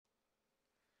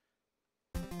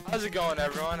How's it going,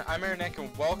 everyone? I'm ErrorNick, and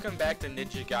welcome back to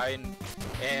Gaiden,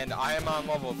 and I am on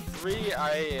level 3.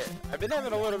 I've been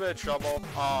having a little bit of trouble.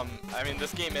 I mean,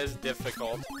 this game is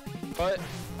difficult, but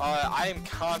I am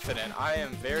confident. I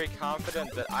am very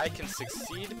confident that I can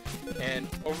succeed and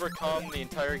overcome the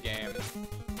entire game.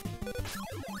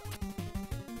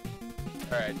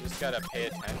 Alright, just gotta pay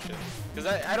attention, because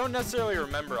I don't necessarily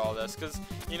remember all this, because,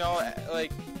 you know,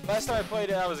 like, last time I played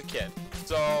it, I was a kid,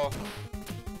 so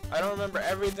I don't remember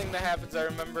everything that happens. I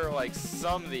remember, like,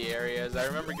 some of the areas. I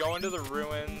remember going to the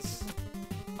ruins.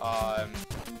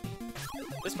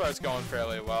 This part's going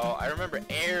fairly well. I remember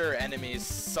air enemies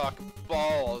suck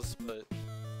balls, but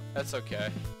that's okay.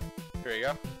 Here we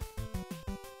go.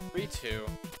 3-2.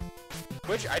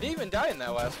 Which, I didn't even die in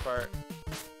that last part.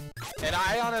 And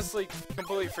I honestly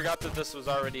completely forgot that this was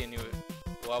already a new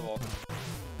level.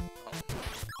 Oh.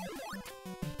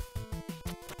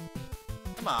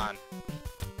 Come on.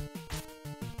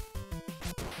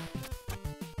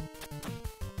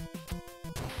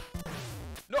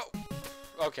 No!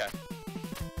 Okay.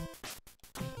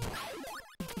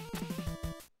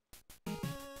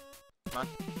 Come on.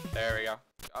 There we go.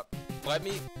 Let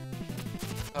me...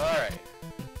 Alright.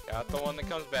 Got the one that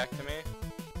comes back to me.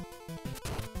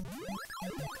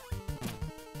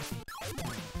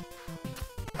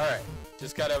 Alright.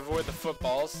 Just gotta avoid the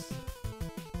footballs.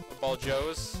 Football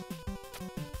Joes.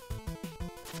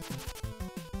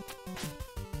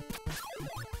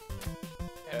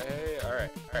 Okay,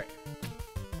 alright, alright.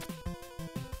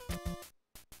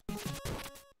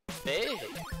 Hey!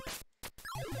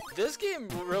 This game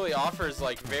really offers,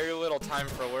 like, very little time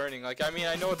for learning. Like, I mean,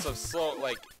 I know it's a slow,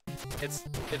 like, it's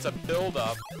a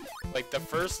build-up. Like, the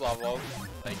first level,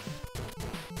 like,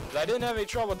 I didn't have any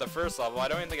trouble with the first level. I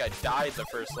don't even think I died the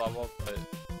first level, but...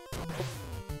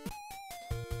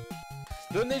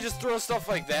 Then they just throw stuff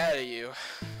like that at you.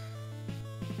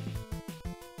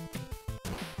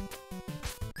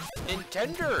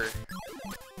 Nintendo!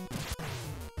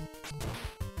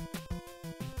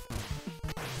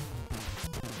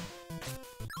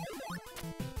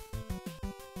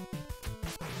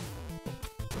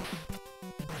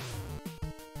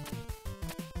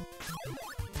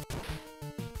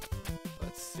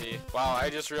 Wow, I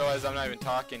just realized I'm not even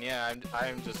talking. Yeah, I'm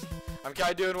kind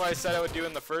of doing what I said I would do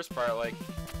in the first part. Like,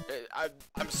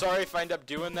 I'm sorry if I end up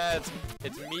doing that.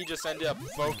 It's me just ended up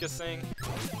focusing,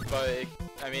 but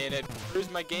I mean, it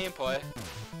improves my gameplay.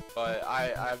 But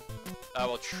I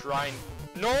will try and...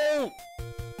 No!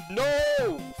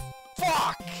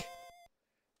 Fuck!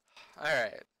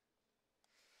 Alright.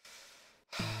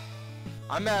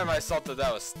 I'm mad at myself that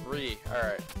was 3.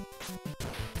 Alright.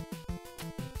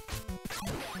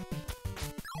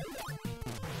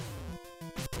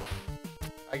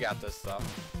 I got this stuff.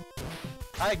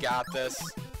 I got this.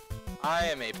 I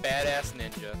am a badass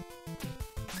ninja.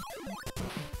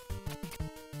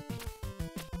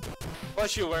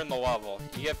 Plus you learn the level.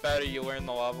 You get better, you learn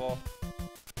the level.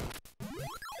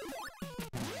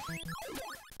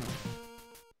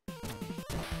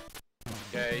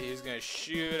 Okay, he's gonna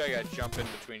shoot. I gotta jump in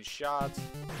between shots.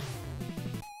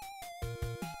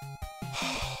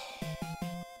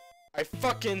 I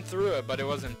fucking threw it, but it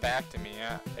wasn't back to me.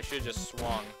 Yeah, I should've just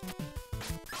swung.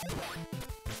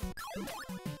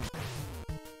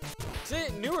 See,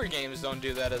 newer games don't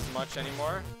do that as much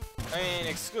anymore. I mean,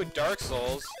 exclude Dark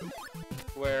Souls,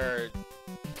 where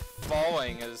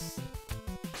falling is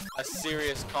a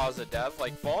serious cause of death.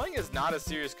 Like, falling is not a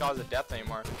serious cause of death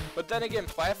anymore. But then again,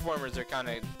 platformers are kind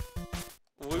of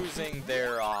losing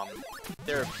their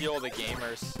appeal to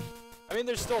gamers. I mean,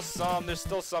 there's still some that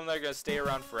are gonna stay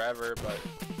around forever, but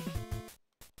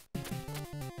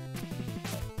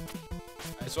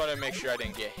I just wanted to make sure I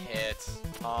didn't get hit.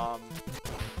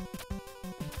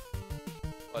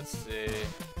 Let's see.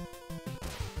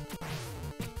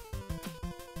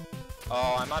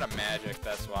 Oh, I'm out of magic,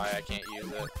 that's why I can't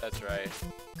use it. That's right.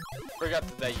 Forgot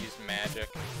that they used magic.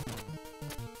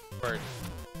 Or...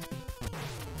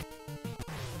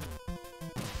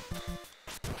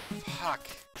 Fuck.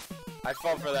 I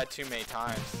fell for that too many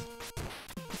times.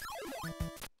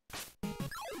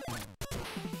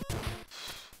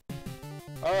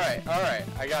 Alright, alright.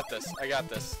 I got this. I got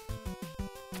this.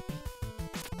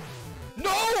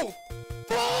 No!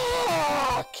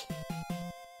 Fuck!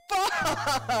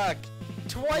 Fuck!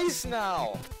 Twice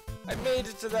now! I made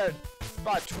it to that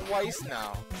spot twice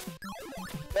now.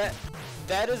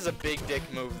 That is a big dick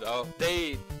move, though.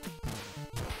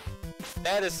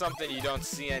 That is something you don't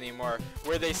see anymore,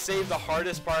 where they save the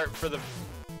hardest part for the...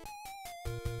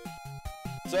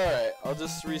 It's alright, I'll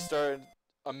just restart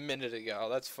a minute ago,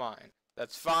 that's fine.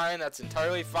 That's fine, that's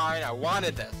entirely fine, I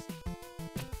wanted this.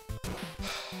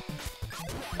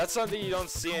 That's something you don't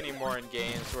see anymore in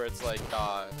games where it's like,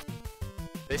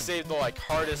 they save the like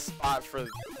hardest spot for the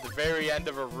very end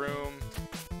of a room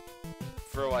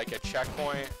for like a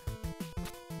checkpoint.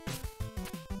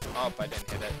 Oh, I didn't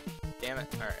hit it. Damn it.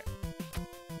 Alright.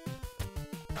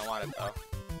 I want it though.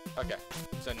 Okay.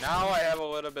 So now I have a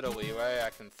little bit of leeway. I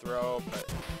can throw,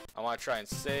 but I want to try and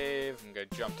save. I'm going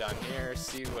to jump down here,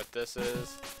 see what this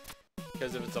is.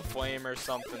 Because if it's a flame or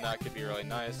something, that could be really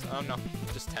nice. Oh no,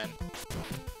 just 10.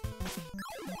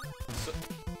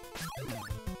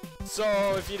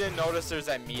 So if you didn't notice, there's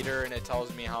that meter and it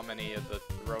tells me how many of the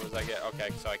throws I get. Okay,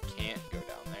 so I can't go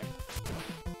down there.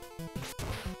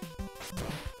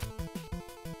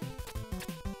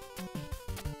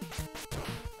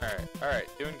 Alright,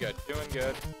 doing good, doing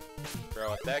good.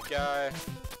 Throw at that guy.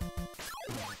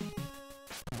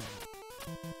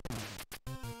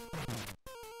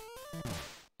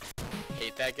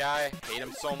 Hate that guy, hate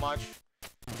him so much.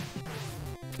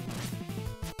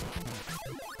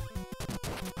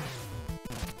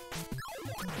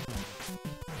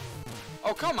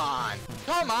 Oh, come on!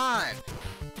 Come on!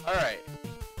 Alright.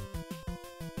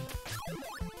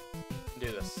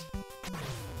 Do this.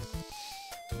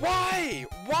 Why?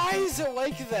 Why is it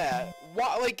like that?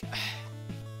 Why, like...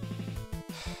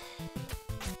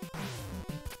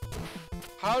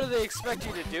 How do they expect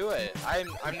you to do it?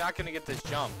 I'm not gonna get this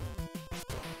jump.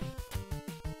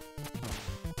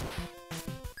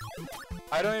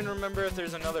 I don't even remember if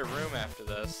there's another room after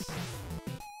this.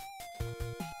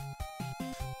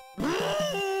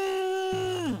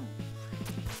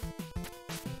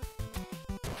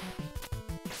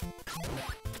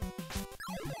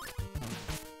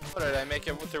 What, did I make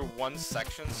it through one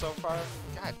section so far?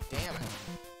 God damn it.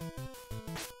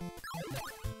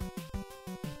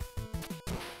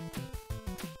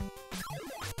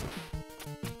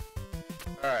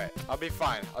 Alright, I'll be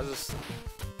fine. I'll just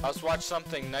watch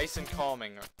something nice and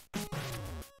calming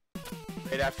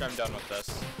right after I'm done with this.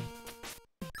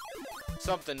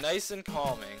 Something nice and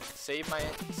calming. Save my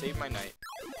night.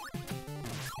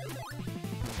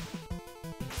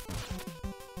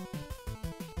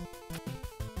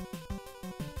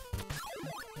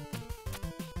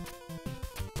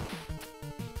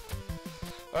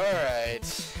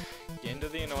 Alright. Get into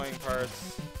the annoying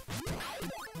parts.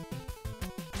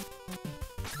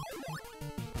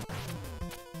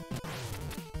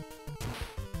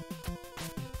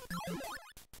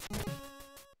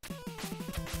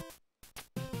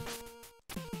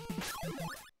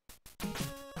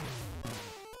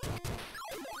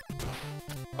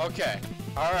 Okay,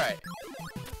 alright.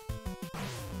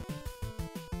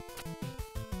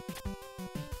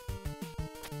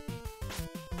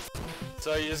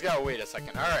 So you just gotta wait a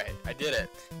second. Alright, I did it.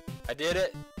 I did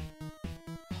it.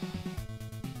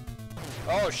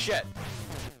 Oh shit.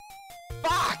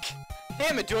 Fuck!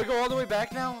 Damn it, do I go all the way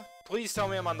back now? Please tell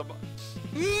me I'm on the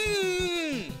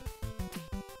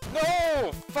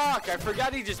No! Fuck, I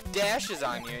forgot he just dashes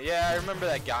on you. Yeah, I remember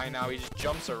that guy now. He just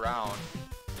jumps around.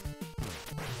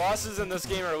 Bosses in this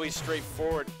game are at least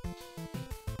straightforward.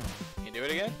 Can you do it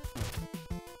again?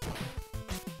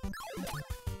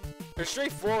 They're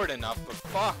straightforward enough, but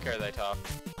fuck are they tough.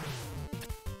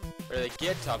 Or they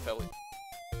get tough at least.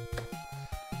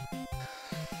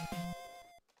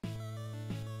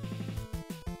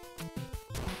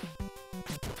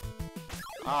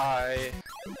 I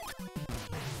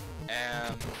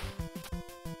am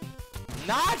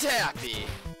not happy.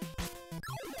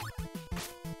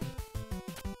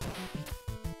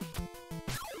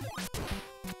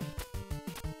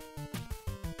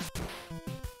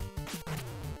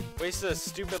 Wasted a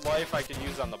stupid life I could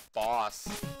use on the boss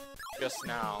just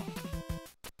now.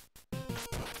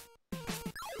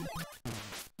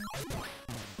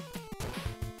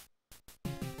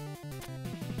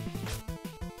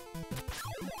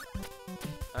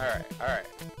 Alright, alright.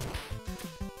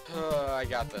 I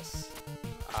got this.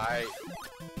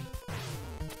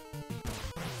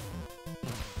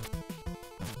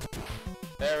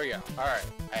 There we go. Alright,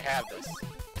 I have this.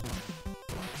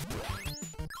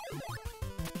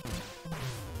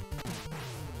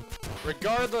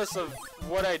 Regardless of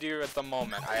what I do at the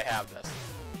moment, I have this.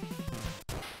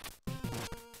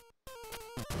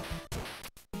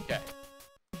 Okay.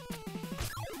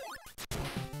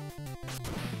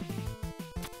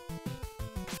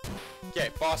 Okay,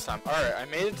 boss time. Alright, I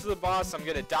made it to the boss. I'm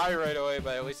gonna die right away,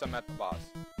 but at least I'm at the boss.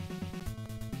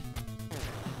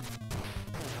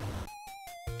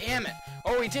 Damn it!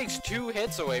 Oh, he takes 2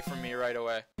 hits away from me right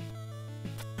away.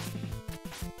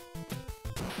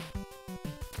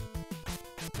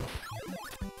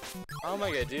 How am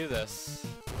I gonna do this?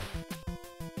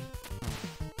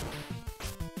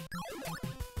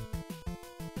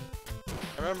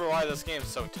 I remember why this game's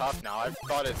so tough now. I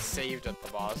thought it saved at the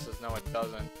bosses. No, it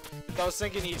doesn't. I was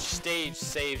thinking each stage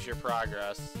saves your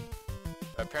progress.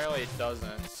 But apparently it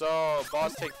doesn't. So,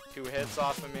 boss takes 2 hits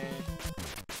off of me.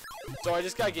 So I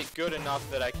just gotta get good enough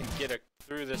that I can get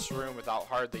through this room without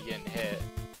hardly getting hit.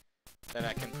 Then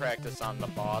I can practice on the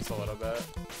boss a little bit.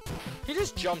 He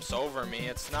just jumps over me.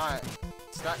 It's not...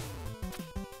 I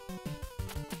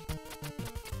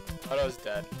thought I was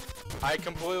dead. I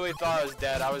completely thought I was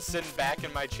dead. I was sitting back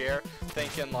in my chair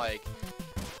thinking like,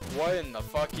 what in the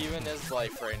fuck even is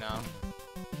life right now?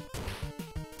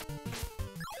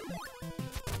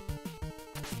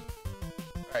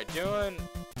 Alright, doing...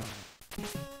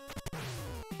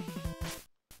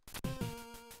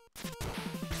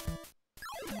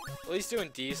 At least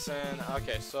doing decent.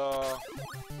 Okay, so...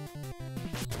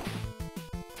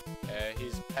 Okay,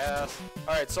 he's passed.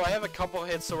 Alright, so I have a couple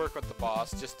hits to work with the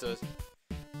boss, just to...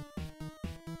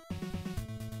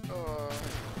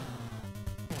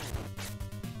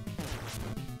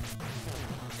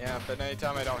 Yeah, but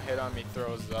anytime I don't hit him, he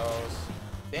throws those.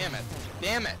 Damn it!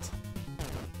 Damn it!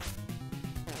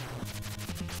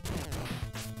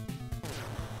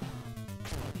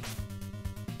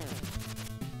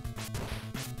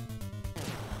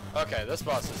 Okay, this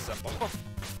boss is simple.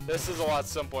 This is a lot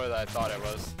simpler than I thought it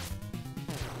was.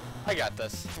 I got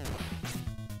this.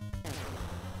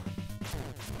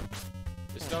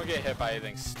 Just don't get hit by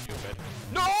anything stupid.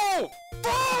 No!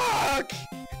 Fuck!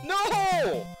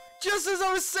 No! Just as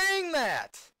I was saying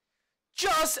that!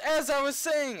 Just as I was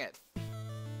saying it!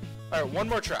 Alright, one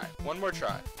more try. One more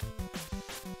try.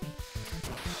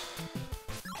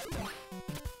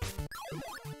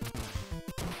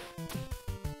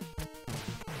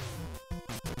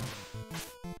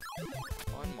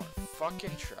 One more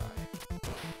fucking try.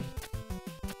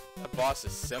 That boss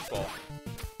is simple.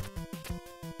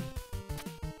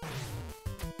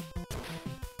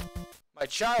 My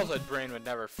childhood brain would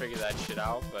never figure that shit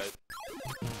out, but...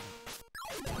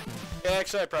 Yeah,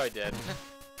 actually I probably did.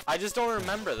 I just don't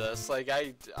remember this. Like,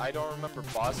 I don't remember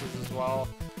bosses as well.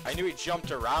 I knew he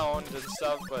jumped around and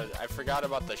stuff, but I forgot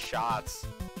about the shots.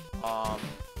 Got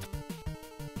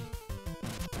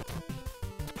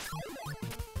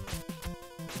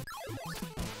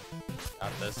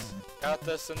this. Got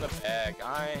this in the bag.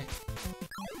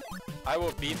 I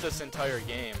will beat this entire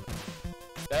game.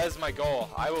 That is my goal.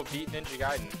 I will beat Ninja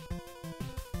Gaiden.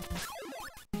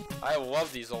 I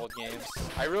love these old games.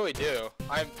 I really do.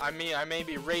 I mean, I may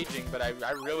be raging, but I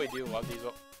really do love these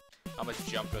old... I almost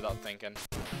jumped without thinking.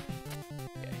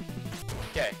 Okay.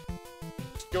 Okay.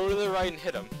 Just go to the right and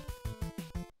hit him.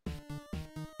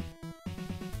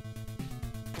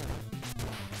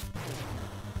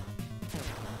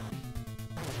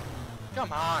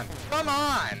 Come on! Come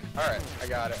on! Alright, I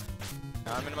got it.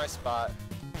 Now I'm in my spot.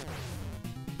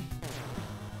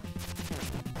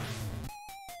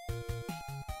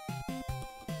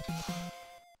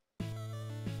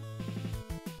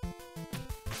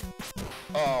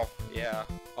 Oh, yeah.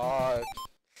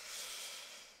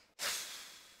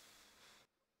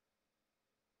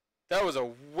 That was a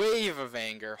wave of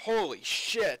anger. Holy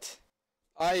shit.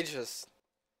 I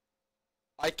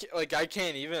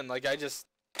can't even, like, I just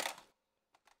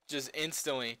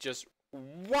instantly,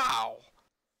 wow.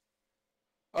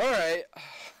 Alright.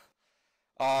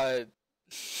 I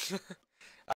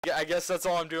guess that's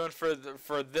all I'm doing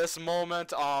for this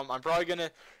moment. I'm probably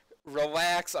gonna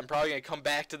relax. I'm probably gonna come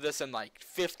back to this in like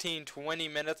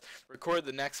 15-20 minutes, record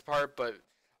the next part, but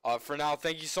for now,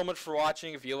 thank you so much for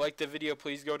watching. If you liked the video,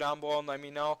 please go down below and let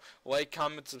me know. Like,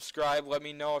 comment, subscribe. Let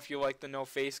me know if you like the no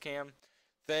face cam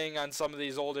thing on some of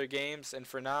these older games. And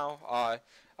for now,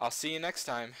 I'll see you next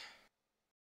time.